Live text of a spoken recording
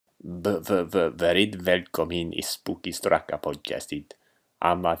Verit välkommen i Spooky Stracka podcastit.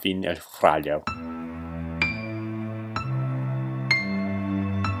 Amma fin el fralio.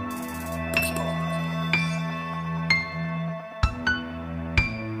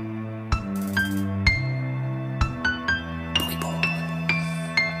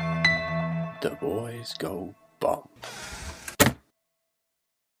 The boys go bump.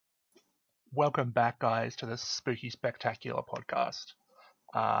 Welcome back, guys, to the Spooky Spectacular podcast.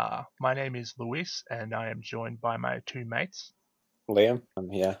 My name is Luis, and I am joined by my two mates. Liam, I'm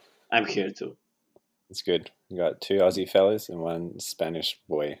here. I'm here too. It's good. We got two Aussie fellas and one Spanish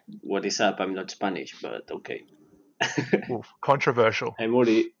boy. What is up? I'm not Spanish, but okay. Oof, controversial. I'm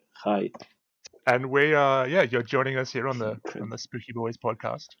Uri. Hi. And you're joining us here on the Spooky Boys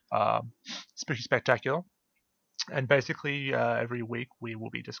podcast, Spooky Spectacular. And basically, every week we will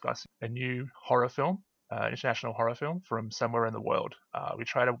be discussing a new horror film, international horror film from somewhere in the world. We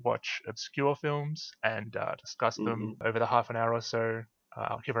try to watch obscure films and discuss them over the half an hour or so.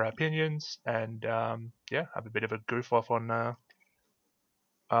 Give our opinions and have a bit of a goof off on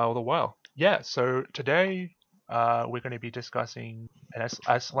all the while. Yeah, so today we're going to be discussing an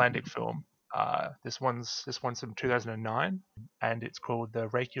Icelandic film. This one's from 2009, and it's called the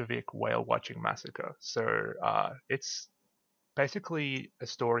Reykjavik Whale Watching Massacre. So it's basically a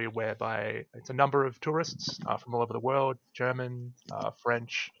story whereby it's a number of tourists from all over the world, German,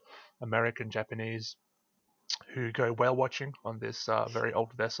 French, American, Japanese, who go whale watching on this very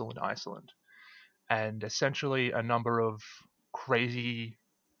old vessel in Iceland. And essentially a number of crazy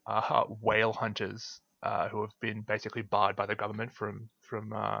whale hunters who have been basically barred by the government from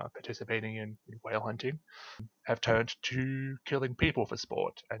participating in whale hunting have turned to killing people for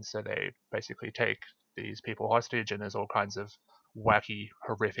sport. And so they basically take these people hostage, and there's all kinds of wacky,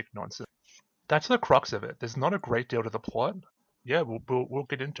 horrific nonsense. That's the crux of it. There's not a great deal to the plot. Yeah, we'll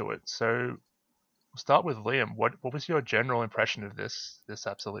get into it. So we'll start with Liam. What was your general impression of this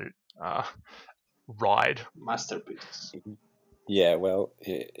absolute ride? Masterpiece. Yeah, well,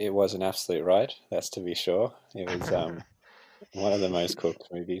 it was an absolute ride, that's to be sure. It was one of the most cooked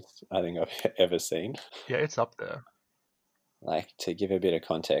movies I think I've ever seen. Yeah, it's up there. Like, to give a bit of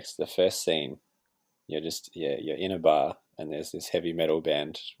context, the first scene, you're in a bar and there's this heavy metal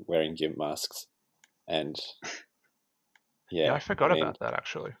band wearing gimp masks, and I forgot about that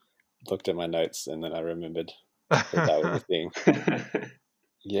actually. Looked at my notes and then I remembered that was the thing.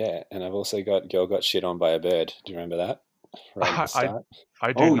 Yeah, and I've also got girl got shit on by a bird. Do you remember that? Right at the start.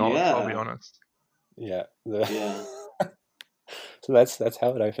 I do not. Yeah. I'll be honest. Yeah. Yeah. So that's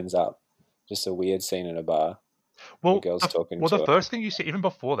how it opens up. Just a weird scene in a bar. Well, the girl's talking well, to the her. first thing you see, even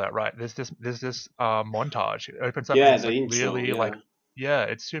before that, right? There's this montage. It opens up. Yeah, and it's the like intro, really yeah.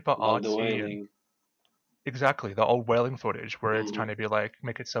 it's super About the artsy. whaling. Exactly, the old whaling footage where it's trying to be like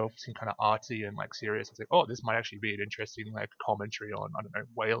make itself seem kind of artsy and like serious. It's like, oh, this might actually be an interesting like commentary on, I don't know,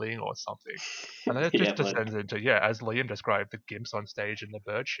 whaling or something. And then it just descends into as Liam described, the gimps on stage and the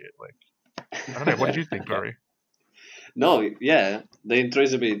bird shit. Like, I don't know. What did you think, Gary? No, yeah, the intro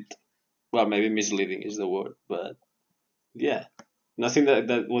is a bit, well, maybe misleading is the word, but yeah, nothing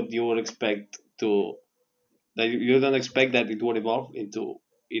that what you would expect to, that you don't expect that it would evolve into,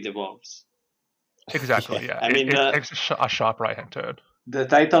 it evolves. Exactly, yeah. I mean, it takes a sharp right-hand turn. The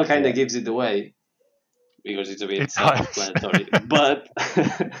title kind of gives it away because it's a bit self-explanatory, but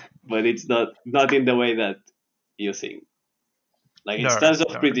but it's not in the way that you think. Like, it starts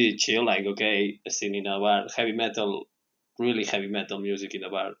off pretty chill, like, okay, a scene in a bar, heavy metal, really heavy metal music in a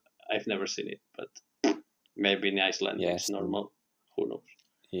bar. I've never seen it, but maybe in Iceland it's normal. Who knows?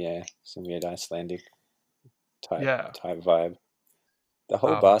 Yeah, some weird Icelandic type vibe. The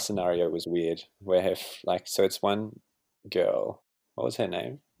whole bar scenario was weird. Where so it's one girl. What was her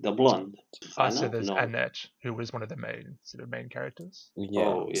name? The blonde. So there's Annette, who was one of the main characters. Yeah.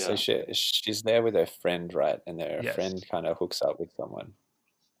 Oh, yeah. So she's there with her friend, right? And their friend kind of hooks up with someone.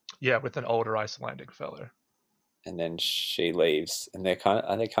 Yeah, with an older Icelandic fellow. And then she leaves, and they're kind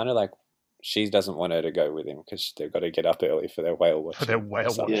of like, she doesn't want her to go with him because they've got to get up early for their whale watching.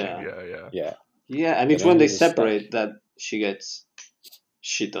 Yeah, and it's when they separate that she gets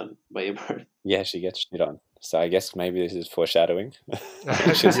shit on by a bird. Yeah, she gets shit on. So I guess maybe this is foreshadowing.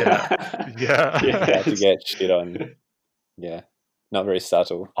 She's about to get shit on. Yeah, not very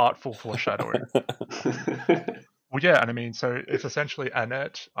subtle. Artful foreshadowing. Well, yeah, and I mean, so it's essentially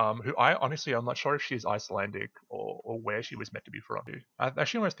Annette, who I'm not sure if she's Icelandic or where she was meant to be from. I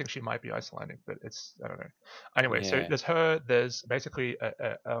actually almost think she might be Icelandic, but I don't know. Anyway, so there's her. There's basically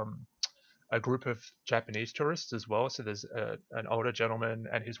a group of Japanese tourists as well. So there's an older gentleman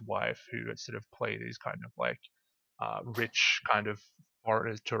and his wife who sort of play these kind of like rich kind of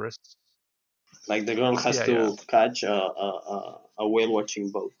foreigners, tourists. Like the girl has to catch a whale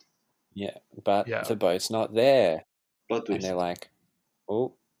watching boat. Yeah, but the boat's not there. And they're like,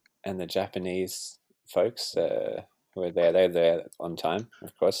 oh, and the Japanese folks who are there, they're there on time,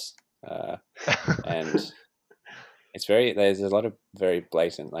 of course. And there's a lot of very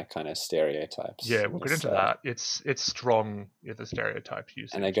blatant, like, kind of stereotypes. Yeah, we'll get into that. It's strong, the stereotype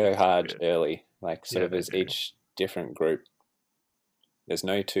usage. And they go hard early, like, sort of as each different group. There's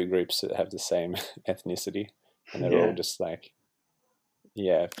no two groups that have the same ethnicity, and they're all just like,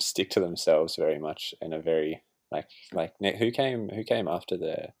 stick to themselves very much in a very like who came after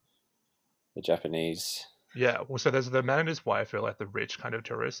the Japanese. Yeah, well, so there's the man and his wife who are like the rich kind of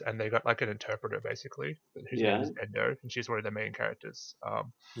tourists, and they got like an interpreter basically, whose name is Endo, and she's one of the main characters.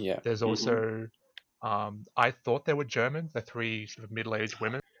 There's also, I thought they were German, the three sort of middle-aged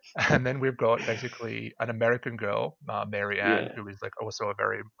women, and then we've got basically an American girl, Mary Ann, who is like also a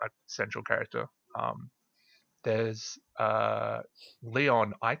very central character. There's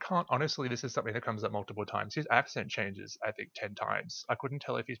Leon. I can't honestly. This is something that comes up multiple times. His accent changes, I think, 10 times. I couldn't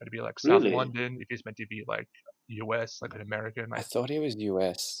tell if he's meant to be like South London, if he's meant to be like US, like an American. I thought he was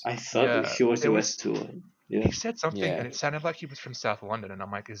US. I thought he was US too. He said something, and it sounded like he was from South London, and I'm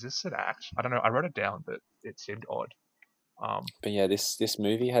like, is this an act? I don't know. I wrote it down, but it seemed odd. But yeah, this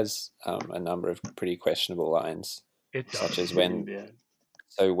movie has a number of pretty questionable lines, such as when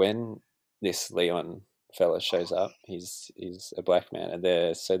this Leon fella shows up, he's a black man, and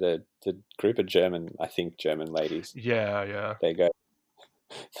the group of German ladies. They go.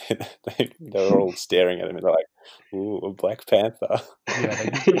 They're all staring at him and they're like, "Ooh, a Black Panther." Yeah, they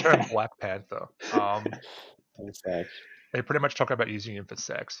use the term Black Panther. It's like, they pretty much talk about using him for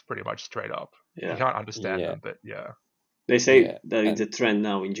sex, pretty much straight up. You can't understand them, but they say that it's a trend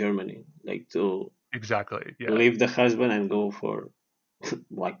now in Germany, like to leave the husband and go for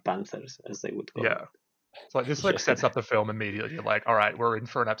Black Panthers, as they would call it. So like this sets up the film immediately. You're like, all right, we're in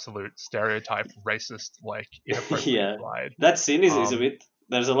for an absolute stereotype, racist, like inappropriate ride. That scene is a bit.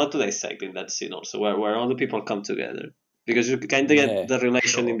 There's a lot to dissect in that scene also, where all the people come together, because you kind of get the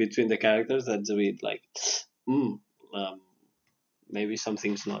relation in between the characters. That's a bit like, maybe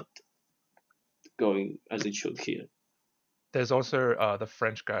something's not going as it should here. There's also the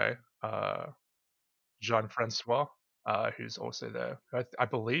French guy, Jean-Francois, who's also there. I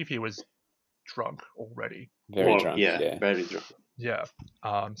believe he was drunk already. Very drunk. Very drunk. Yeah.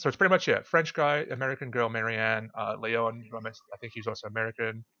 So it's pretty much French guy, American girl, Marianne, Leon. I think he's also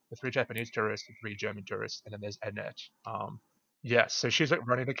American. The 3 Japanese tourists, the 3 German tourists, and then there's Annette. So she's like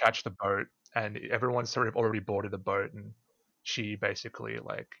running to catch the boat, and everyone's sort of already boarded the boat, and she basically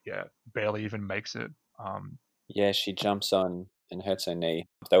barely even makes it. She jumps on and hurts her knee.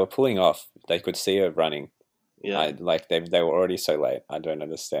 They were pulling off. They could see her running. Yeah, they were already so late. I don't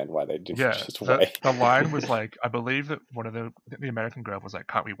understand why they didn't just wait. The line was like, I believe that the American girl was like,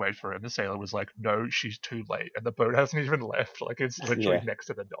 "Can't we wait for her?" And the sailor was like, "No, she's too late." And the boat hasn't even left. Like it's literally next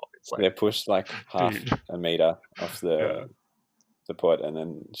to the dock. It's like, they're pushed like half a meter off the port, and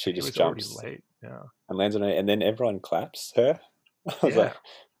then she just jumps late. And lands on her, and then everyone claps her. I was like,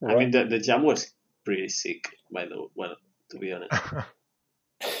 what? I mean, the jump was pretty sick, to be honest.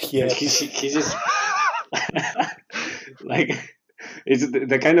 He just. Like, it's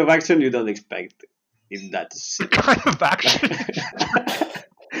the kind of action you don't expect in that scene. Kind of action.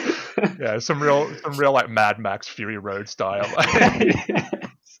 Some real like Mad Max Fury Road style.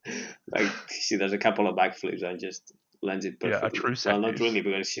 Like she does a couple of backflips and just lands it perfectly. A true set. Well, not really,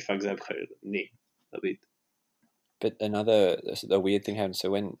 because she fucks up her knee a bit. But the weird thing happened.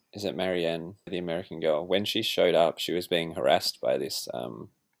 So when is it Marianne, the American girl, when she showed up, she was being harassed by this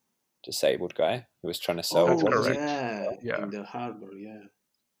disabled guy who was trying to sell. In the harbor.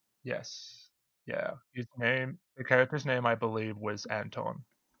 Yes. His name, the character's name, I believe, was Anton.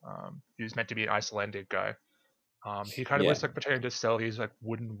 He was meant to be an Icelandic guy. He kind of was like pretending to sell these like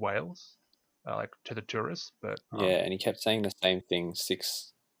wooden whales, like to the tourists. But and he kept saying the same thing,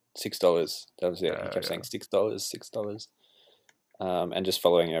 $6. That was it. He kept saying $6, and just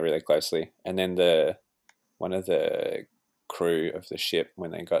following her really closely. And then one of the crew of the ship,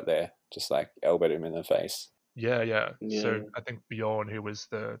 when they got there, just like elbowed him in the face. So I think Bjorn, who was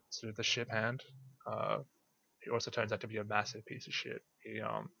the sort of the ship hand, he also turns out to be a massive piece of shit. He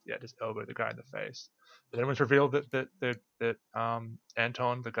just elbowed the guy in the face. But then it was revealed that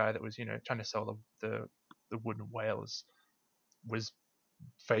Anton, the guy that was trying to sell the wooden whales, was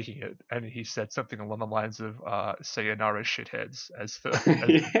faking it, and he said something along the lines of "Sayonara, shitheads," as the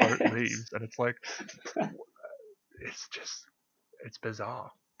boat leaves, and it's like, it's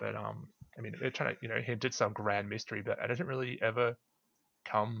bizarre. But I mean, they're trying to hint at some grand mystery, but it doesn't really ever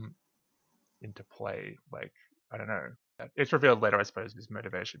come into play. Like, I don't know. It's revealed later, I suppose, his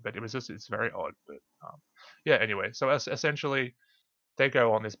motivation, but it's very odd. But yeah, anyway, so essentially they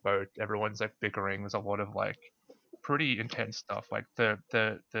go on this boat. Everyone's like bickering. There's a lot of like pretty intense stuff. Like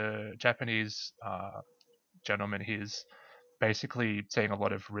the Japanese gentleman, he's basically saying a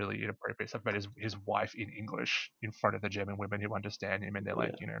lot of really inappropriate stuff about his wife in English in front of the German women who understand him, and they're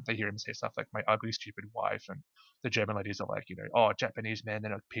like, they hear him say stuff like "my ugly, stupid wife," and the German ladies are like, "Oh, Japanese men,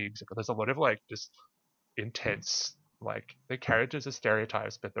 they're not pigs." There's a lot of like just intense, like the characters are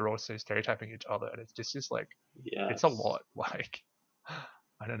stereotypes, but they're also stereotyping each other, and it's just like, it's a lot. Like,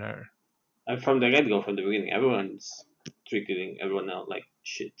 I don't know. And from the get-go, from the beginning, everyone's treating everyone out like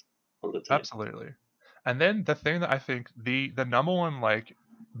shit all the time. Absolutely. And then the thing that I think the number one like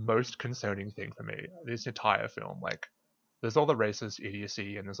most concerning thing for me this entire film, like there's all the racist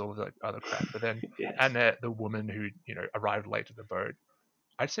idiocy and there's all the like, other crap, but then Annette, the woman who arrived late to the boat,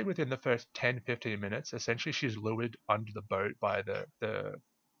 I'd say within the first 10-15 minutes, essentially she's lured under the boat by the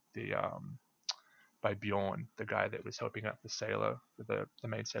by Bjorn, the guy that was helping out the sailor, the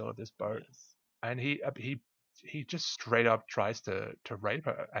main sailor of this boat, and he just straight up tries to rape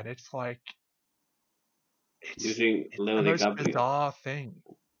her, and it's like. It's the most bizarre thing.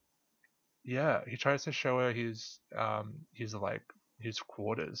 Yeah, he tries to show her his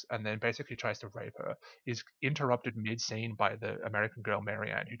quarters, and then basically tries to rape her. He's interrupted mid-scene by the American girl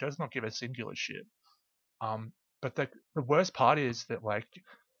Marianne, who does not give a singular shit. But the worst part is that like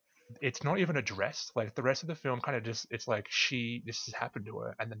it's not even addressed. Like the rest of the film kind of just it's like this has happened to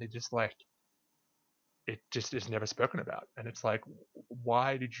her, and then they just like it just is never spoken about, and it's like,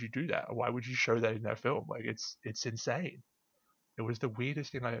 why did you do that? Why would you show that in that film? Like it's insane. It was the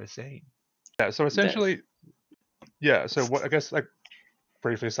weirdest thing I've ever seen. Yeah, so essentially, so what I guess like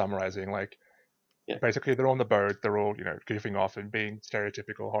briefly summarizing, like basically they're on the boat, they're all goofing off and being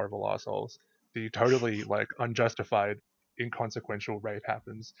stereotypical horrible assholes. The totally like unjustified inconsequential rape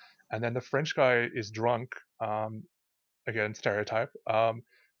happens, and then the French guy is drunk, again stereotype,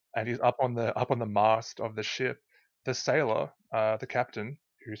 and he's up on the mast of the ship. The sailor, the captain,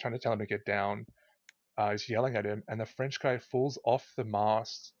 who's trying to tell him to get down, is yelling at him, and the French guy falls off the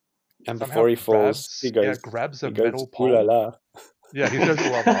mast. And before he falls, he grabs a metal pole. Ooh la la. Yeah, he says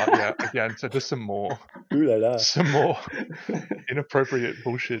ooh la la. Yeah, again, so just some more inappropriate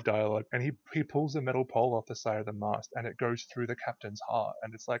bullshit dialogue, and he pulls a metal pole off the side of the mast, and it goes through the captain's heart,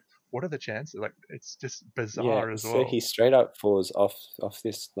 and it's like, what are the chances? Like, it's just bizarre as well. So he straight up falls off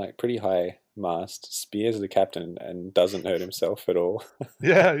this like pretty high mast, spears the captain, and doesn't hurt himself at all.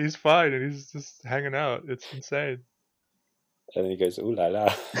 Yeah, he's fine, and he's just hanging out. It's insane. And then he goes, ooh la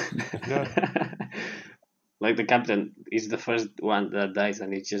la. Yeah. Like the captain is the first one that dies,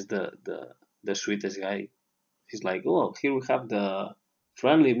 and it's just the sweetest guy. He's like, oh, here we have the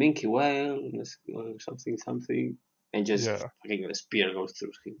friendly minke whale, something, and just fucking the spear goes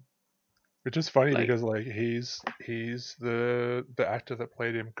through him. Which is funny because like he's the actor that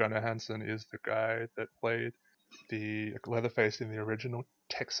played him, Gunnar Hansen, is the guy that played the Leatherface in the original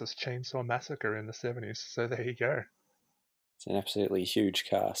Texas Chainsaw Massacre in the 70s. So there you go. It's an absolutely huge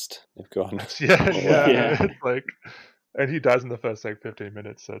cast. They've gone. Yeah. It's like, and he dies in the first like 15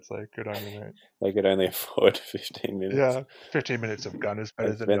 minutes. So it's like, good on you, mate. They could only afford 15 minutes. Yeah, 15 minutes of Gunn is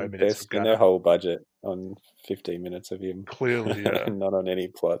better than no minutes of Gunn. Their whole budget on 15 minutes of him. Clearly, yeah. Not on any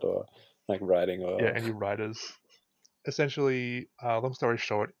plot or like writing or any writers. Essentially, long story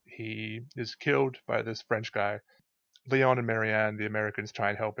short, he is killed by this French guy. Leon and Marianne, the Americans, try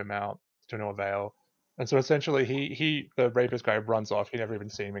and help him out to no avail. And so essentially, the rapist guy runs off. You never even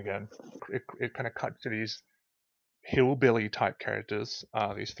see him again. It kind of cuts to these hillbilly type characters.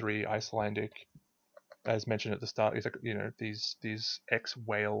 These three Icelandic, as mentioned at the start, these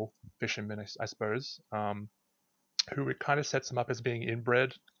ex-whale fishermen, I suppose, who it kind of sets them up as being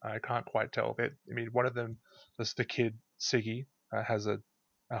inbred. I can't quite tell. One of them, the kid Siggy, has a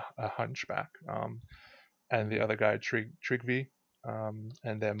hunchback, and the other guy Trygve,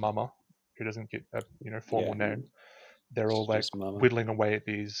 and their mama, who doesn't get a formal name. They're all like whittling away at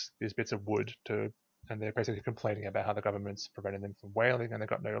these bits of wood and they're basically complaining about how the government's preventing them from whaling, and they've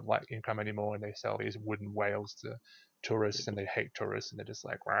got no income anymore, and they sell these wooden whales to tourists, and they hate tourists, and they're just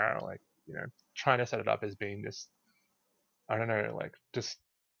like, wow, like trying to set it up as being this, I don't know, like just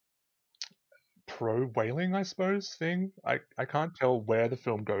pro whaling, I suppose, thing. I can't tell where the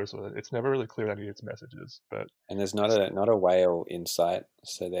film goes with it. It's never really clear any of its messages, and there's not a whale in sight,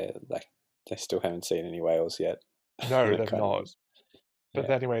 so they still haven't seen any whales yet. No, they've not. But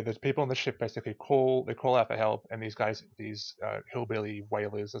anyway, the people on the ship basically call out for help, and these hillbilly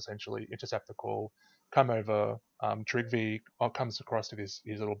whalers essentially intercept the call. come over. Trygve comes across to his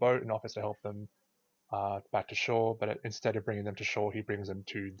little boat and offers to help them back to shore, but instead of bringing them to shore, he brings them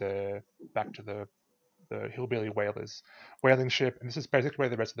back to the hillbilly whalers whaling ship, and this is basically where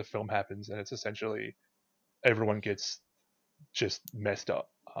the rest of the film happens, and it's essentially everyone gets just messed up.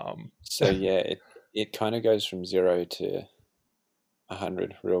 So yeah, it kind of goes from 0 to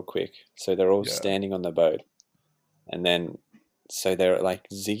 100 real quick. So they're all standing on the boat, and then so they're like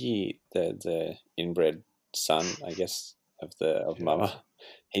Ziggy, the inbred son, I guess, of Mama.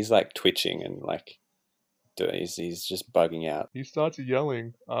 He's like twitching and like he's just bugging out. He starts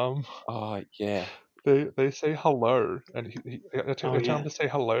yelling. Oh yeah. They say hello, and they tell him to say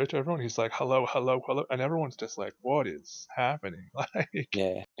hello to everyone. He's like, hello, hello, hello, and everyone's just like, what is happening? Like,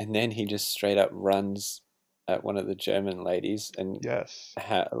 yeah, and then he just straight up runs at one of the German ladies and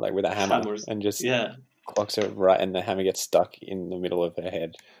like with a hammer and just clocks her right, and the hammer gets stuck in the middle of her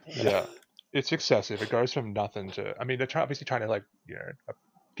head. Yeah, it's excessive. It goes from nothing to. I mean, they're obviously trying to like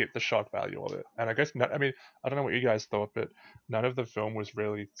get the shock value of it, and I guess I mean, I don't know what you guys thought, but none of the film was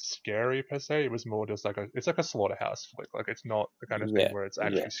really scary per se. It was more just like it's like a slaughterhouse flick. Like it's not the kind of thing where it's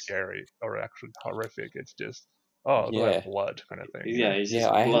actually scary or actually horrific. It's just blood kind of thing. Yeah, it's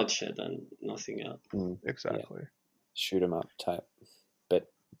just bloodshed and nothing else. Exactly. Shoot 'em up type, but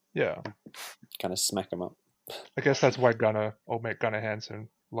kind of smack 'em up. I guess that's why old mate Gunnar Hansen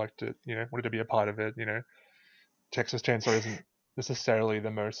liked it. Wanted to be a part of it. Texas Chainsaw isn't necessarily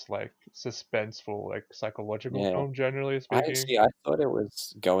the most like suspenseful, like psychological film, generally speaking. I thought it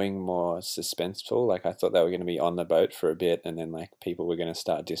was going more suspenseful. Like I thought they were going to be on the boat for a bit, and then like people were going to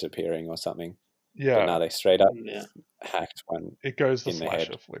start disappearing or something. Yeah. But now they straight up hacked one. It goes the in slasher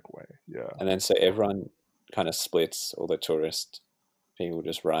the head. flick way. Yeah. And then so everyone kind of splits. All the tourist people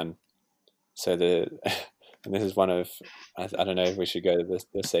just run. So and this is one of I don't know if we should go to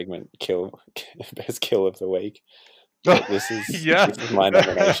the segment best kill of the week. This is my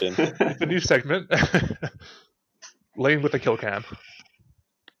nomination. It's a new segment. Lane with the kill cam.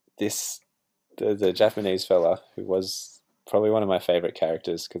 The Japanese fella who was probably one of my favorite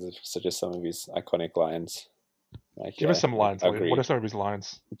characters because of just some of his iconic lines. Like, give us some lines. What are some of his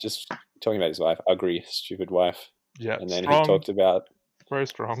lines? Just talking about his wife, ugly, stupid wife. Yeah, and then he talked about very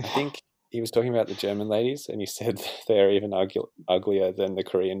strong. I think he was talking about the German ladies, and he said they're even uglier than the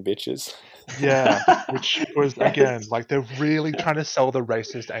Korean bitches. Yeah, which was, again, like they're really trying to sell the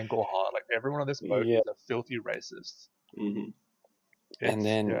racist angle hard. Like everyone on this boat is a filthy racist. Mm-hmm. And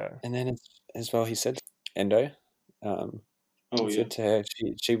then as well, he said Endo. He said to her,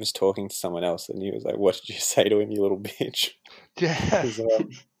 she was talking to someone else, and he was like, "What did you say to him, you little bitch?" Yeah.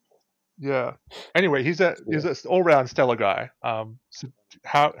 Yeah. Anyway, he's an all-round stellar guy. So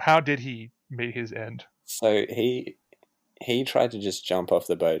how did he meet his end? So he tried to just jump off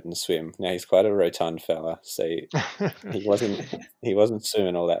the boat and swim. Now he's quite a rotund fella, so he wasn't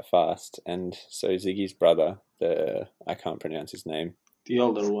swimming all that fast. And so Ziggy's brother, I can't pronounce his name. The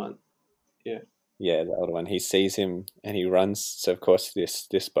older one. Yeah. Yeah, the older one. He sees him and he runs. So of course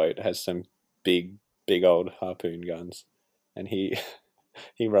this boat has some big old harpoon guns, and he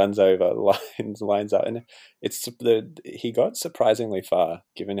runs over, lines up, and he got surprisingly far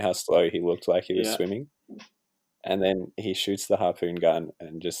given how slow he looked like he was swimming. And then he shoots the harpoon gun,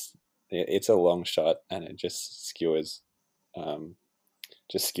 and it's a long shot, and it just skewers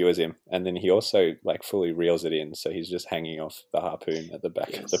him. And then he also like fully reels it in, so he's just hanging off the harpoon at the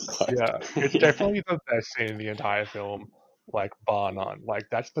back of the boat. Yeah, it's definitely the best scene in the entire film. Like bar none. Like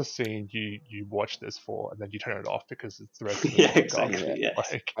that's the scene you watch this for, and then you turn it off because it's the rest of the exactly. Yeah.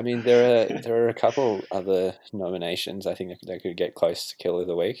 Like, I mean, there are a couple other nominations. I think they could get close to Kill of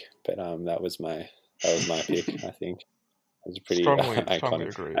the Week, but that was my pick. I think it was pretty strongly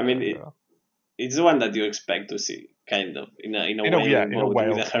agree. I mean, it's the one that you expect to see, kind of in a way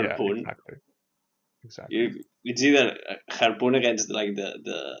with a harpoon. Yeah, exactly. It's either a harpoon against like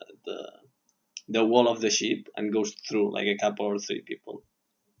the wall of the ship and goes through like a couple or three people.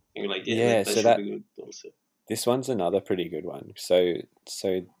 And you're like, that should be good also. This one's another pretty good one. So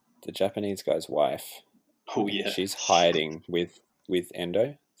the Japanese guy's wife. Oh yeah. She's hiding with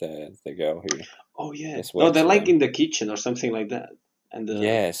Endo, the girl who. Oh yeah. No, they're like in the kitchen or something like that. And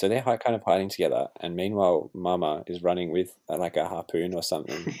so they're kind of hiding together. And meanwhile, Mama is running with like a harpoon or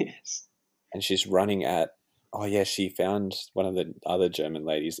something. Yes. And she's running at. Oh yeah, she found one of the other German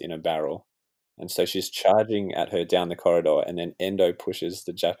ladies in a barrel. And so she's charging at her down the corridor, and then Endo pushes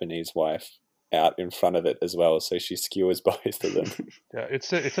the Japanese wife out in front of it as well. So she skewers both of them. Yeah,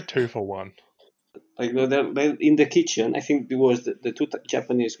 it's a 2-for-1. Like they're in the kitchen. I think it was the two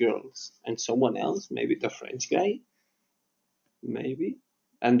Japanese girls and someone else, maybe the French guy. Maybe.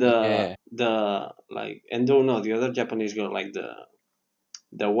 And the other Japanese girl, like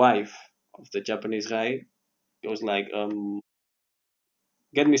the wife of the Japanese guy, goes like,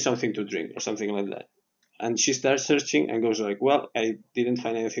 get me something to drink or something like that. And she starts searching and goes like, well, I didn't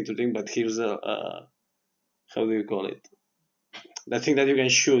find anything to drink, but here's how do you call it? The thing that you can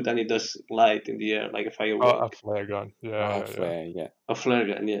shoot and it does light in the air like a firework. A flare gun. Yeah. A flare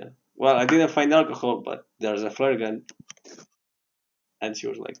gun, yeah. Well, I didn't find alcohol, but there's a flare gun. And she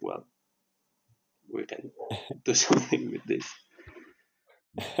was like, well, we can do something with this.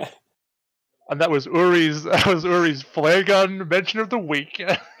 And that was Uri's flare gun mention of the week.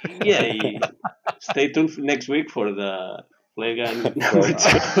 Yeah, stay tuned next week for the flare gun. I'm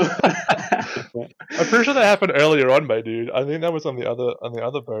pretty sure that happened earlier on, my dude. I think that was on the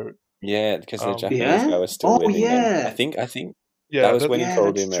other boat. Yeah, because the Japanese guy was still living there. I think that was when he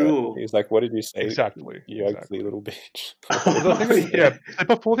called him. He was like, "What did you say? Exactly. You ugly little bitch." The thing is, yeah,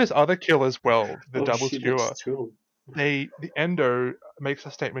 before this other kill as well, the double skewer. The Endo makes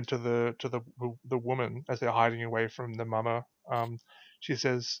a statement to the woman as they're hiding away from the mama. She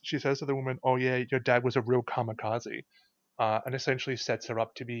says to the woman, "Oh yeah, your dad was a real kamikaze," and essentially sets her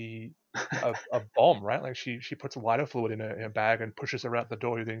up to be a bomb, right? Like she puts lighter fluid in a bag and pushes her out the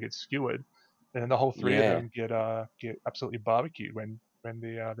door, who then gets skewered, and then the whole three of them get absolutely barbecued when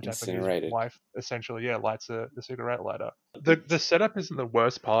the Japanese wife essentially lights the cigarette lighter. The setup isn't the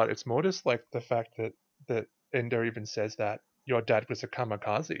worst part. It's more just like the fact that Endo even says that your dad was a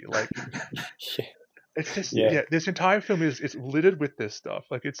kamikaze. Like, it's just this entire film is littered with this stuff.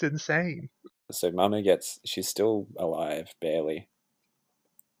 Like, it's insane. So Mama she's still alive, barely,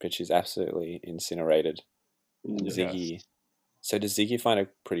 but she's absolutely incinerated. And Ziggy. So does Ziggy find her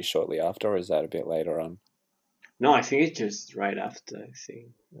pretty shortly after, or is that a bit later on? No, I think it's just right after. I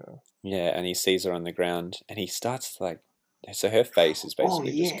think. Yeah, and he sees her on the ground, and he starts so her face is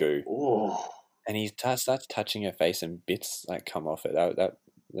basically just goo. And he starts touching her face, and bits come off it. That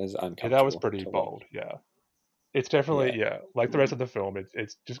was uncomfortable. That was pretty bold. Yeah, it's definitely like the rest of the film.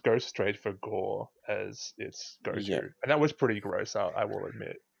 It just goes straight for gore as its go-to, and that was pretty gross. I will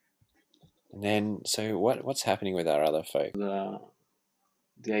admit. And then, so what's happening with our other folk? The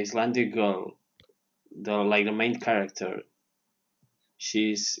Icelandic girl, the main character.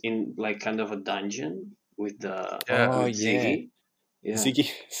 She's in kind of a dungeon with Ziggy. Yeah.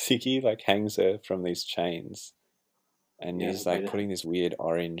 Ziggy hangs her from these chains, and he's putting this weird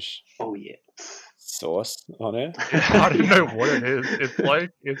orange sauce on her. I don't know what it is.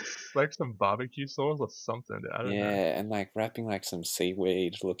 It's like some barbecue sauce or something. I don't know. Yeah, and wrapping some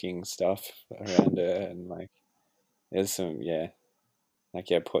seaweed looking stuff around her, and there's some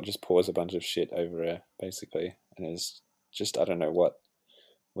just pours a bunch of shit over her basically, and it's just I don't know what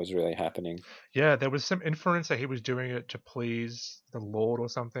was really happening. Yeah, there was some inference that he was doing it to please the Lord or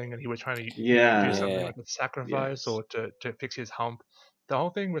something, and he was trying to do something like a sacrifice or to fix his hump. The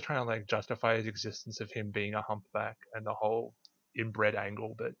whole thing was trying to justify his existence of him being a humpback and the whole inbred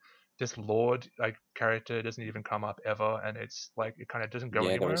angle, but this Lord character doesn't even come up ever, and it's it kind of doesn't go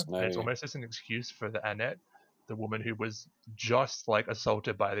anywhere. And it's almost just an excuse for the Annette, the woman who was just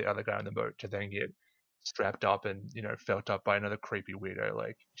assaulted by the other guy on the boat, to then get strapped up and felt up by another creepy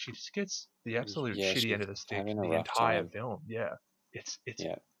weirdo. She just gets the absolute shitty end of the stick the entire film. Yeah, it's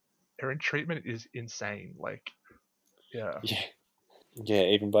her treatment is insane.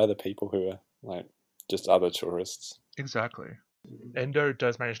 Even by the people who are just other tourists. Exactly. Endo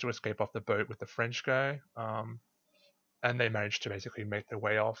does manage to escape off the boat with the French guy, and they manage to basically make their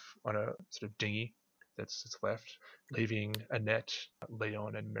way off on a sort of dinghy that's left, leaving Annette,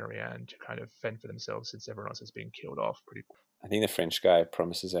 Leon, and Marianne to kind of fend for themselves since everyone else has been killed off. I think the French guy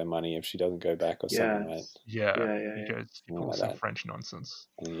promises her money if she doesn't go back or something, right? Yeah. He pulls some French nonsense.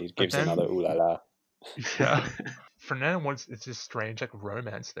 And he gives another ooh la la. Yeah. For now, it's this strange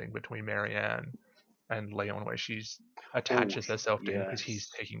romance thing between Marianne and Leon, where she attaches herself to him because he's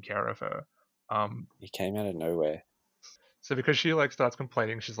taking care of her. He came out of nowhere. So because she starts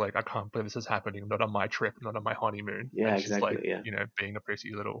complaining, she's like, I can't believe this is happening, not on my trip, not on my honeymoon. Yeah, and she's exactly. Being a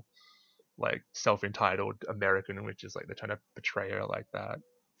pretty little self-entitled American, which is they're trying to portray her like that.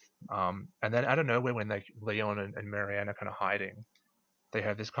 And then out of nowhere, when Leon and Marianne are kind of hiding, they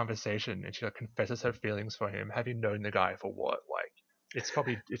have this conversation, and she confesses her feelings for him, having known the guy for what it's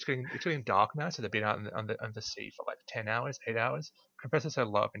getting dark now, so they've been out on the sea for 10 hours, 8 hours. Confesses her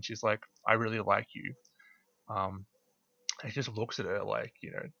love, and she's like, I really like you. And he just looks at her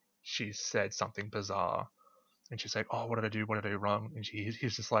she said something bizarre, and she's like, oh, what did I do wrong? And he's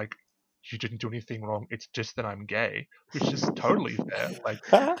just like, you didn't do anything wrong. It's just that I'm gay, which is totally fair. Like,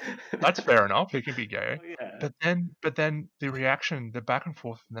 that's fair enough. He can be gay. Oh, yeah. But then the reaction, the back and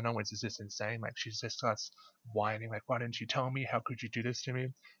forth from the onwards is just insane. Like, she just starts whining, like, why didn't you tell me? How could you do this to me?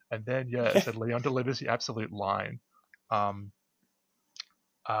 And then, so Leon delivers the absolute line. I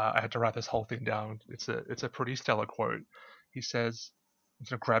had to write this whole thing down. It's a pretty stellar quote. He says,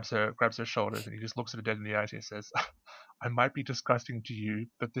 grabs her shoulders, and he just looks at her dead in the eyes and he says, I might be disgusting to you,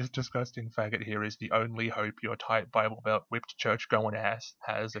 but this disgusting faggot here is the only hope your tight Bible belt whipped church going ass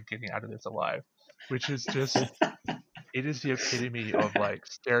has of getting out of this alive. Which is just, it is the epitome of like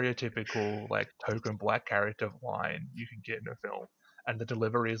stereotypical like token black character line you can get in a film. And the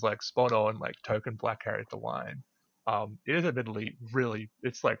delivery is like spot on, like token black character line. It is admittedly really,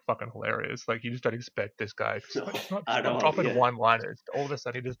 it's like fucking hilarious. Like, you just don't expect this guy. It's not dropping one-liners. All of a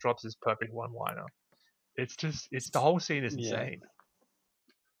sudden, he just drops this perfect one-liner. It's the whole scene is insane.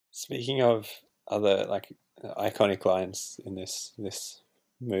 Speaking of other like iconic lines in this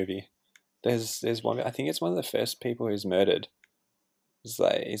movie, there's one. I think it's one of the first people who's murdered. He's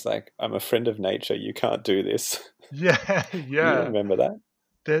like, I'm a friend of nature. You can't do this. Yeah. You remember that?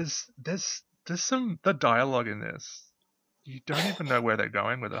 There's the dialogue in this. You don't even know where they're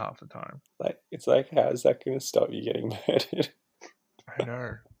going with it half the time. Like, it's like, how is that going to stop you getting murdered? I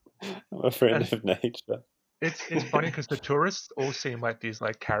know. I'm a friend of nature. It's funny because the tourists all seem like these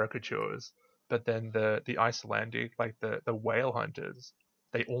like caricatures, but then the Icelandic, like the whale hunters,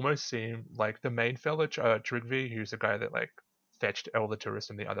 they almost seem like the main fella, Tryggvi, who's the guy that like fetched all the tourists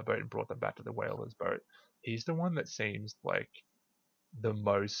in the other boat and brought them back to the whalers' boat. He's the one that seems like the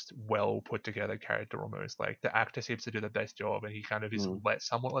most well put together character almost. Like, the actor seems to do the best job, and he kind of is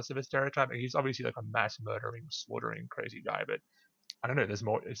somewhat less of a stereotype. And he's obviously like a mass murdering, slaughtering, crazy guy, but I don't know, there's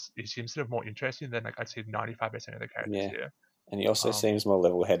more, it seems sort of more interesting than like I'd say 95% of the characters here. And he also seems more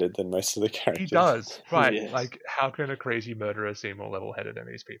level-headed than most of the characters. He does, right? Yes. Like, how can a crazy murderer seem more level-headed than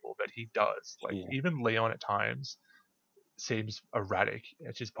these people? But he does. Like, even Leon at times seems erratic.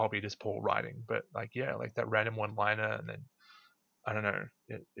 It's just probably just poor writing. But like, like that random one-liner, and then I don't know.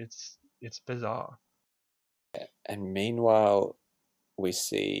 It's bizarre. And meanwhile, we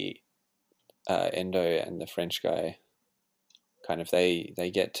see Endo and the French guy. Kind of,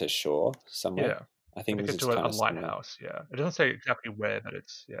 they get to shore somewhere. Yeah, I think this is kind a lighthouse. Yeah, it doesn't say exactly where, but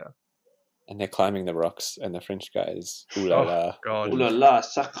it's And they're climbing the rocks, and the French guy is ooh la la, ooh la la,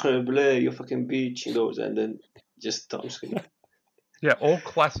 sacre bleu, you fucking bitch, he goes, and then just stops. Yeah, all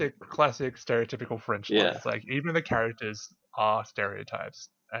classic stereotypical French lines. Like, even the characters are stereotypes,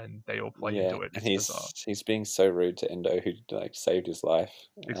 and they all play into it. And he's being so rude to Endo, who like saved his life.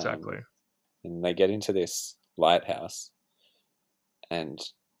 Exactly. And they get into this lighthouse, and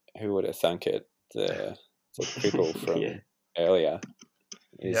who would have thunk it? The cripple from earlier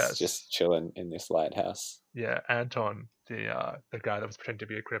is just chilling in this lighthouse. Yeah, Anton, the guy that was pretending to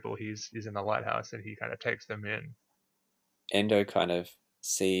be a cripple, he's in the lighthouse, and he kind of takes them in. Endo kind of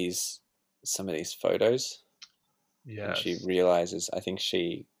sees some of these photos. Yeah. And she realizes, I think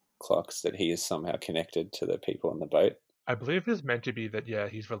she clocks that he is somehow connected to the people on the boat. I believe it's meant to be that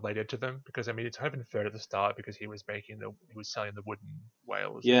he's related to them, because I mean it's kind of inferred at the start because he was selling the wooden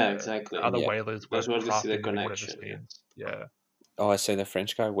whales. Yeah, exactly. Other whalers were crafting the connection. Yeah. Oh, so the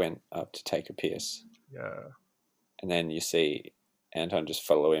French guy went up to take a piss. Yeah. And then you see Anton just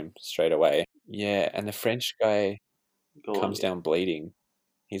follow him straight away. Yeah, and the French guy comes down bleeding.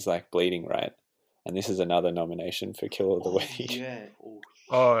 He's like bleeding, right? And this is another nomination for Kill of the Week. Yeah.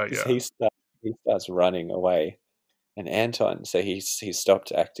 Oh yeah. He starts running away. And Anton, so he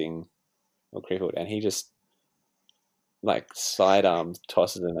stopped acting or crippled, and he just like sidearm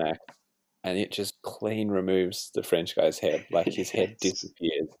tosses an axe, and it just clean removes the French guy's head. Like, his head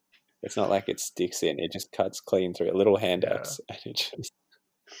disappears. It's not like it sticks in; it just cuts clean through. A little hand axe, and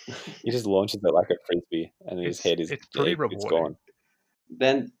he just launches it like a frisbee, and his head is pretty rewarding. It's gone.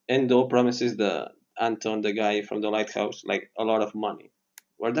 Then Endo promises Anton, the guy from the lighthouse, like a lot of money.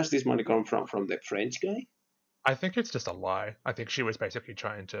 Where does this money come from? From the French guy? I think it's just a lie. I think she was basically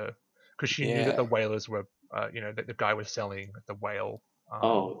trying to, because she knew that the whalers were, that the guy was selling the whale.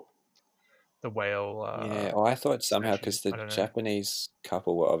 The whale. I thought somehow because the Japanese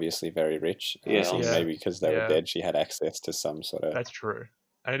couple were obviously very rich. Maybe because they were dead, she had access to some sort of. That's true,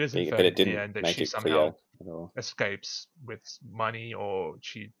 and it is inferred but it didn't at the end that make she it somehow clear escapes with money, or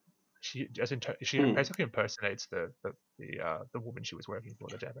she basically impersonates the woman she was working for,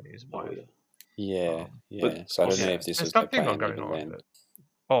 the Japanese wife. So I don't know if this was something not going on.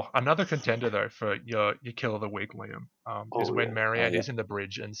 But, another contender though for your Kill of the Week, Liam, is when Marianne is in the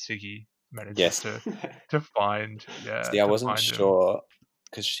bridge and Siggy manages to find. See, I wasn't sure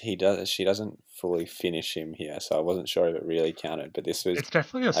because she doesn't fully finish him here, so I wasn't sure if it really counted. But this was It's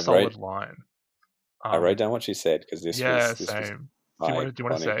definitely a I solid line. I wrote down what she said because this was same. iconic. Do you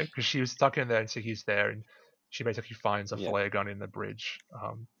want to say? Because she was stuck in there, and so he's there, and she basically finds a flare gun in the bridge.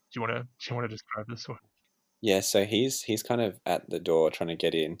 Do you want to describe this one? Yeah, so he's kind of at the door trying to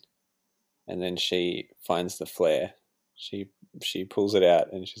get in, and then she finds the flare. She pulls it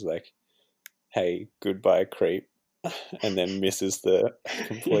out, and she's like, "Hey, goodbye, creep," and then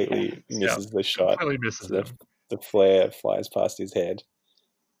completely misses the shot. Completely misses him. The flare flies past his head,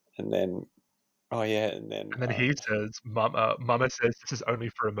 and then and then he says, "Mama says this is only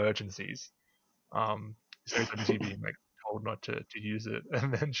for emergencies." So he's obviously being like told not to use it,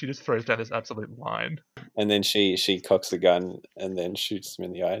 and then she just throws down this absolute line. And then she cocks the gun and then shoots him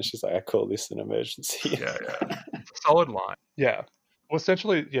in the eye, and she's like, "I call this an emergency." Yeah, it's a solid line. Yeah. Well,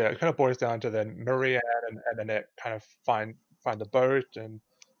 essentially, it kind of boils down to then Marianne and Annette kind of find the boat, and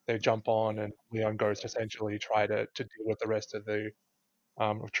they jump on, and Leon goes to essentially try to deal with the rest of the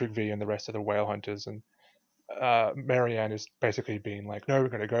Trigvi and the rest of the whale hunters, and Marianne is basically being like, "No, we're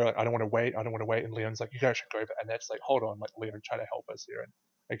gonna go. Like, I don't want to wait. And Leon's like, "You guys should go." And that's like, "Hold on, like Leon, try to help us here." And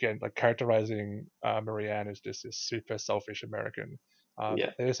again, like characterizing Marianne as just this super selfish American.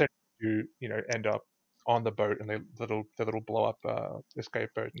 They essentially do, end up on the boat, and the little blow up escape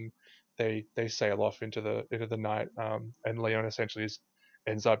boat, and they sail off into the night. And Leon essentially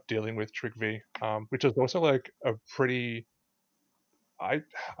ends up dealing with Trigvi, which is also like a pretty. I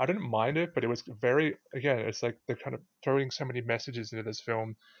didn't mind it, but it was it's like they're kind of throwing so many messages into this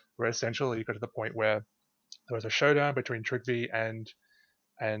film, where essentially you got to the point where there was a showdown between Trigby and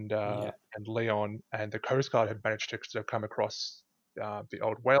Leon, and the Coast Guard had managed to come across the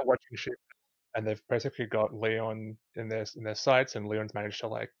old whale watching ship, and they've basically got Leon in their sights, and Leon's managed to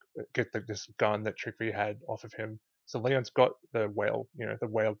like get this gun that Trigby had off of him. So Leon's got the whale, the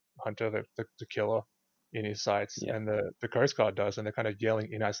whale hunter, the killer, in his sights, and the Coast Guard does, and they're kind of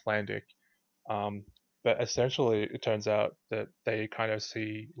yelling in Icelandic. But essentially, it turns out that they kind of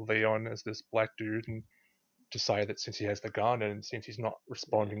see Leon as this black dude, and decide that since he has the gun and since he's not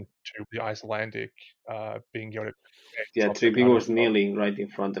responding to the Icelandic, being yelled at. Trigby was kneeling right in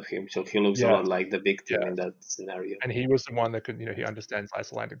front of him, so he looks a lot like the victim in that scenario. And he was the one that could, he understands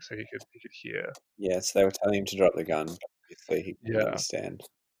Icelandic, so he could hear. Yeah, so they were telling him to drop the gun, so he could understand.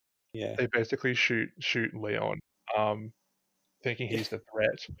 Yeah. They basically shoot Leon, thinking he's the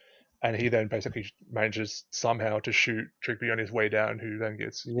threat, and he then basically manages somehow to shoot Trigby on his way down, who then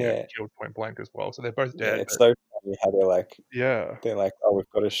gets killed point blank as well. So they're both dead. Yeah, it's so funny how they're like, "Oh, we've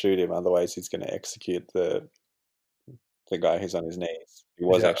got to shoot him, otherwise he's going to execute the guy who's on his knees." He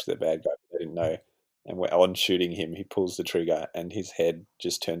was actually the bad guy, but they didn't know. And on shooting him, he pulls the trigger, and his head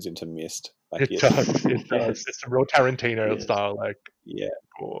just turns into mist. Like it does. It's a real Tarantino style,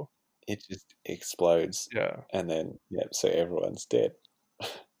 cool. It just explodes. Yeah. And then so everyone's dead.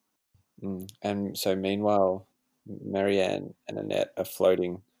 And so meanwhile, Marianne and Annette are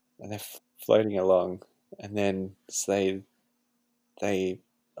floating, and they're floating along, and then they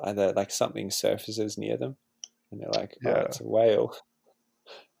either like something surfaces near them, and they're like, "Oh, it's a whale."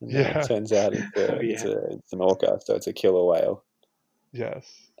 And then it turns out it's an orca, so it's a killer whale.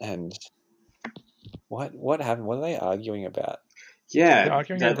 Yes. And what happened? What are they arguing about? Yeah, they're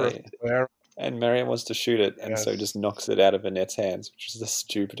arguing over where. And Marianne wants to shoot it, and so just knocks it out of Annette's hands, which is the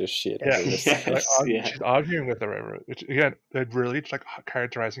stupidest shit I've ever seen. She's arguing with her over it. Which, again, they're really like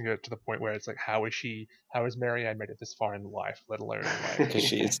characterizing it to the point where it's like, how is Marianne made it this far in life, let alone because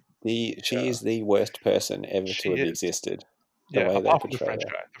she is the worst person ever to have existed. The way apart from the French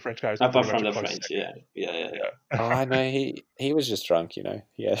guy. The French guy is apart from the French, yeah. Oh, I know he was just drunk,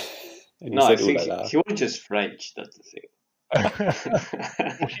 Yeah. And no, I think he was just French. That's the thing.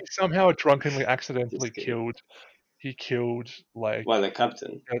 Well, he somehow drunkenly accidentally killed the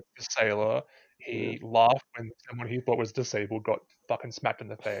captain, the sailor. He laughed when someone he thought was disabled got fucking smacked in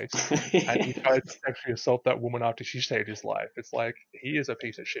the face, and he tried to sexually assault that woman after she saved his life. It's like, he is a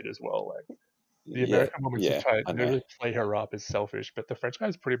piece of shit as well. Like, the American woman who tried to really play her up is selfish, but the French guy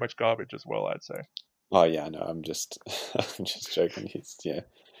is pretty much garbage as well, I'd say. Oh yeah, no, I'm just joking.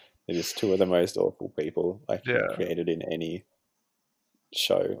 They're just two of the most awful people created in any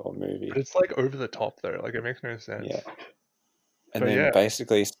show or movie. But it's like over the top though. Like, it makes no sense. Yeah. And then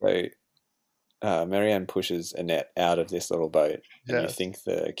basically, so Marianne pushes Annette out of this little boat, and you think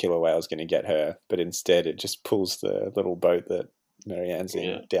the killer whale is going to get her, but instead it just pulls the little boat that Marianne's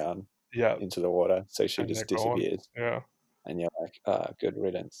in down into the water, so she just disappears. Yeah. And you're like, good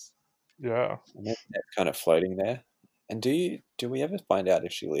riddance. Yeah. And then Annette's kind of floating there. And do we ever find out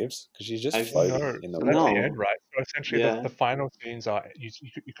if she lives? Because she's just floating in the so water. that's the end, right? So essentially, the final scenes are you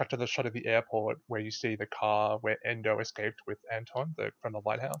cut to the shot of the airport where you see the car where Endo escaped with Anton from the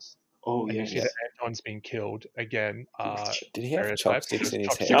lighthouse. Oh, and yeah. you see that Anton's being killed again. Did he have various chopsticks types. in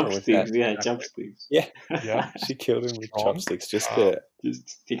his head? Chopsticks, yeah, chopsticks. Yeah, Yeah. She killed him with Strong. chopsticks just to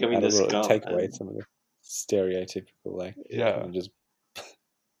stick him in the skull. take away some of the stereotypical, like, Yeah. just.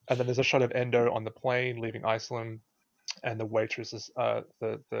 And then there's a shot of Endo on the plane leaving Iceland, and the waitress is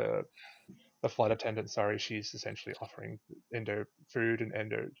the flight attendant. Sorry, she's essentially offering Endo food, and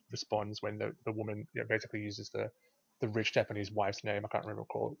Endo responds when the woman basically uses the rich Japanese wife's name. I can't remember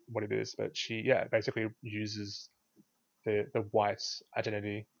what it is, but she basically uses the wife's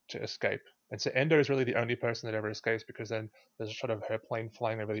identity to escape. And so Endo is really the only person that ever escapes, because then there's a shot of her plane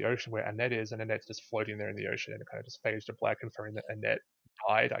flying over the ocean where Annette is, and Annette's just floating there in the ocean, and it kind of just fades to black, inferring that Annette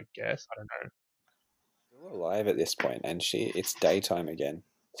died, I guess. I don't know. Still alive at this point, and it's daytime again.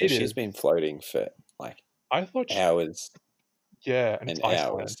 So she's been floating for like hours. And it's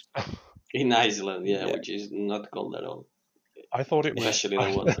Iceland. In Iceland, which is not cold at all. I thought it was especially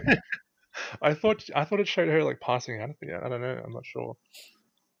the water. I thought it showed her like passing out at the end. I don't know. I'm not sure.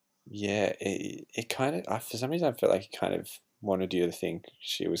 Yeah, it kind of. For some reason, I felt like it kind of wanted you to think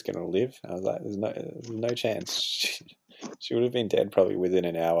she was going to live. I was like, there's no chance. She would have been dead probably within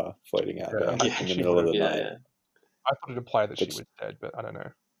an hour, floating out there in the middle of the night. Yeah. I thought it implied that she was dead, but I don't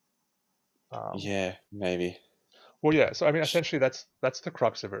know. Yeah, maybe. Well, yeah. So I mean, essentially, that's the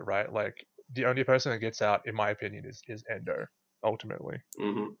crux of it, right? Like, the only person that gets out, in my opinion, is Endo, ultimately.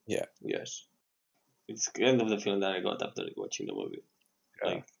 Mm-hmm. Yeah. Yes. It's the end of the film that I got after watching the movie. Yeah.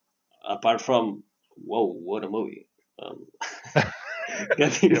 Like, apart from, whoa, what a movie!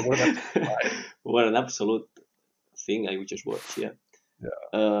 What an absolute thing I just watched. Yeah.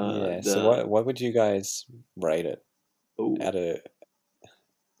 Yeah. So what would you guys rate it?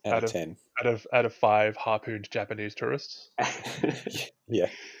 Out of 10. Out of 5 harpooned Japanese tourists. Yeah.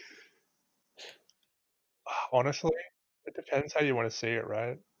 Honestly, it depends how you want to see it,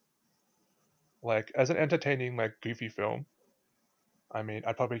 right? Like, as an entertaining, like, goofy film, I mean,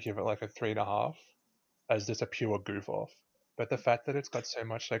 I'd probably give it like a 3.5 as just a pure goof off. But the fact that it's got so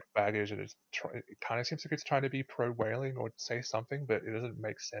much like baggage, and it kind of seems like it's trying to be pro whaling or say something, but it doesn't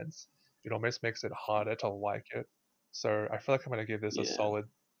make sense. It almost makes it harder to like it. So I feel like I'm gonna give this a solid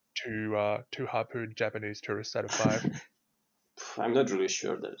 2 harpoon Japanese tourists out of 5. I'm not really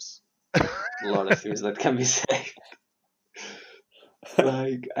sure. There's a lot of things that can be said.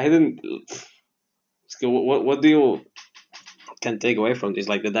 Like, I didn't. What do you can take away from this?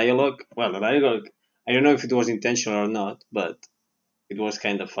 Like, the dialogue. Well, the dialogue, I don't know if it was intentional or not, but it was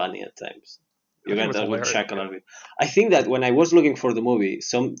kind of funny at times. You got a good chuckle out of it. I think that when I was looking for the movie,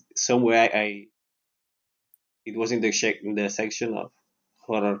 somewhere it was in the section of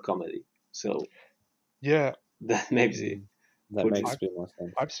horror comedy. So yeah, that makes that makes a bit more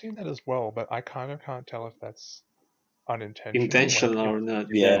sense. I've seen that as well, but I kind of can't tell if that's unintentional. Intentional or not.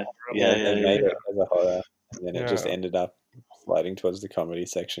 They made it as a horror, and then it just ended up sliding towards the comedy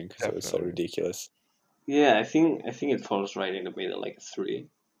section because it was so ridiculous. Yeah, I think it falls right in the middle, like a 3,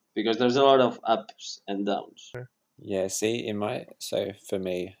 because there's a lot of ups and downs. Yeah, see, so for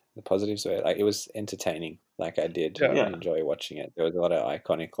me, the positives were like it was entertaining. Like, I did enjoy watching it. There was a lot of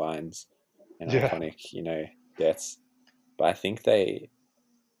iconic lines and iconic, deaths. But I think they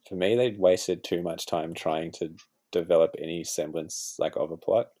wasted too much time trying to develop any semblance like of a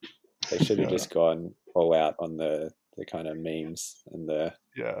plot. They should have just gone all out on the kind of memes and the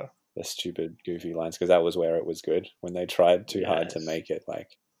stupid goofy lines, because that was where it was good. When they tried too hard to make it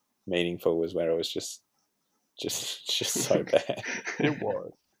like meaningful was where it was just so bad. It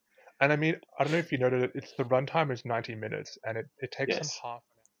was. And I mean, I don't know if you noted it, the runtime is 90 minutes, and it takes them half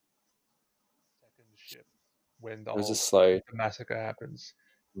an hour second shift when the massacre happens.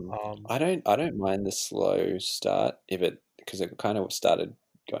 I don't mind the slow start because it kind of started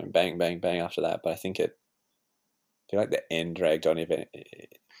going bang bang bang after that, but I feel like the end dragged on if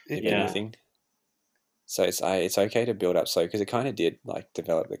anything. So it's okay to build up slow, because it kind of did like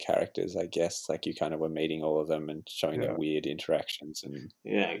develop the characters, I guess. Like, you kind of were meeting all of them and showing their weird interactions and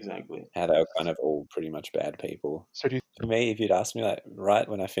exactly how they were kind of all pretty much bad people. So for me, if you'd asked me like right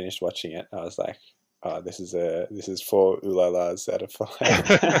when I finished watching it, I was like, oh, this is 4 ulalas out of 5.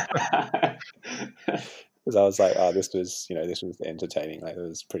 Because I was like, oh, this was entertaining. Like, it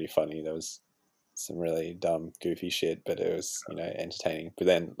was pretty funny. There was some really dumb, goofy shit, but it was, entertaining. But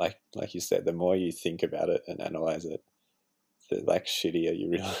then, like you said, the more you think about it and analyze it, the like shittier you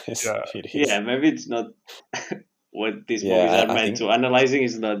realize it is. Yeah, maybe it's not what these movies are meant to. Analyzing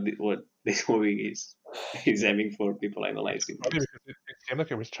is not what this movie is. he's aiming for people analyzing. It seemed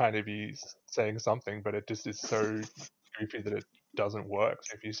like it was trying to be saying something, but it just is so goofy that it doesn't work.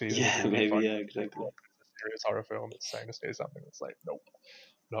 So if you see it exactly. It's a serious horror film, it's saying to say something, it's like, nope,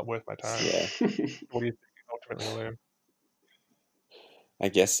 not worth my time. Yeah. What do you think ultimately, Liam? I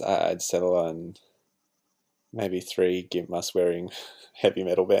guess I'd settle on maybe 3 Gimp Us wearing heavy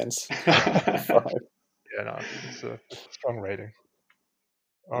metal bands. 5. Yeah, no, it's a strong rating.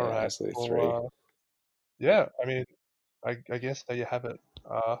 All right. Absolutely well, 3. Yeah, I mean, I guess there you have it.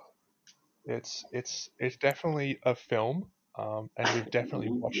 It's definitely a film, and we've definitely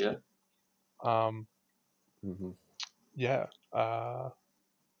watched it. Yeah.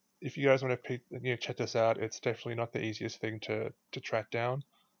 If you guys want to check this out, it's definitely not the easiest thing to track down.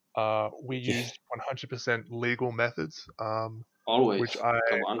 We used 100% legal methods, Always. which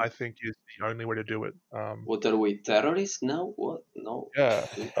I think is the only way to do it. What are we, terrorists now? What? No. Yeah.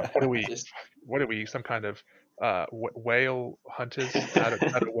 What are we? What are we? Some kind of whale hunters out of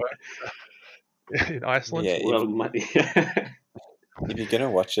work in Iceland? Yeah. If you're gonna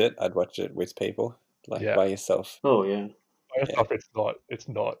watch it, I'd watch it with people, by yourself. Oh yeah. By yourself, it's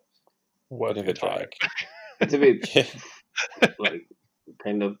not worth Bit of your a time. drag. It's a bit like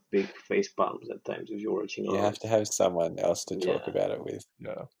kind of big face palms at times if you're watching. You have to have someone else to talk about it with.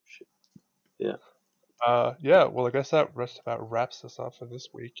 Yeah. Yeah. Well, I guess that about wraps us up for this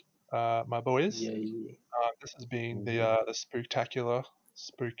week, my boys. This has been the spooktacular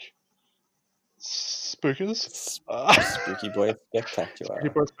spookers. Spooky Boy Spectacular. Spooky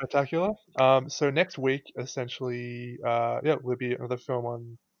Boy Spectacular. So next week, essentially, will be another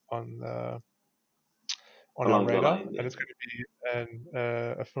film on our radar, and it's going to be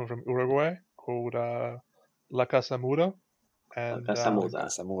a film from Uruguay called La Casa Muda. And La Casa Muda.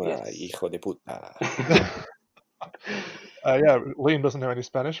 Casa Muda, hijo de puta. Liam doesn't know any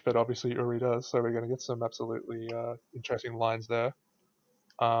Spanish, but obviously Uri does, so we're going to get some absolutely interesting lines there.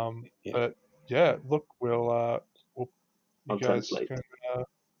 But yeah, look, you guys can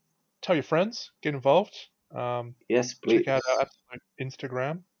tell your friends, get involved. Yes, please. Check out our absolute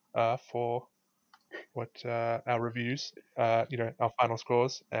Instagram for what our reviews, our final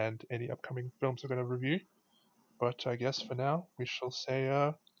scores, and any upcoming films we're going to review. But I guess for now, we shall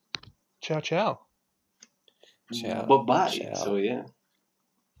say ciao, ciao. Bye-bye. So yeah.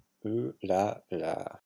 Ooh la la.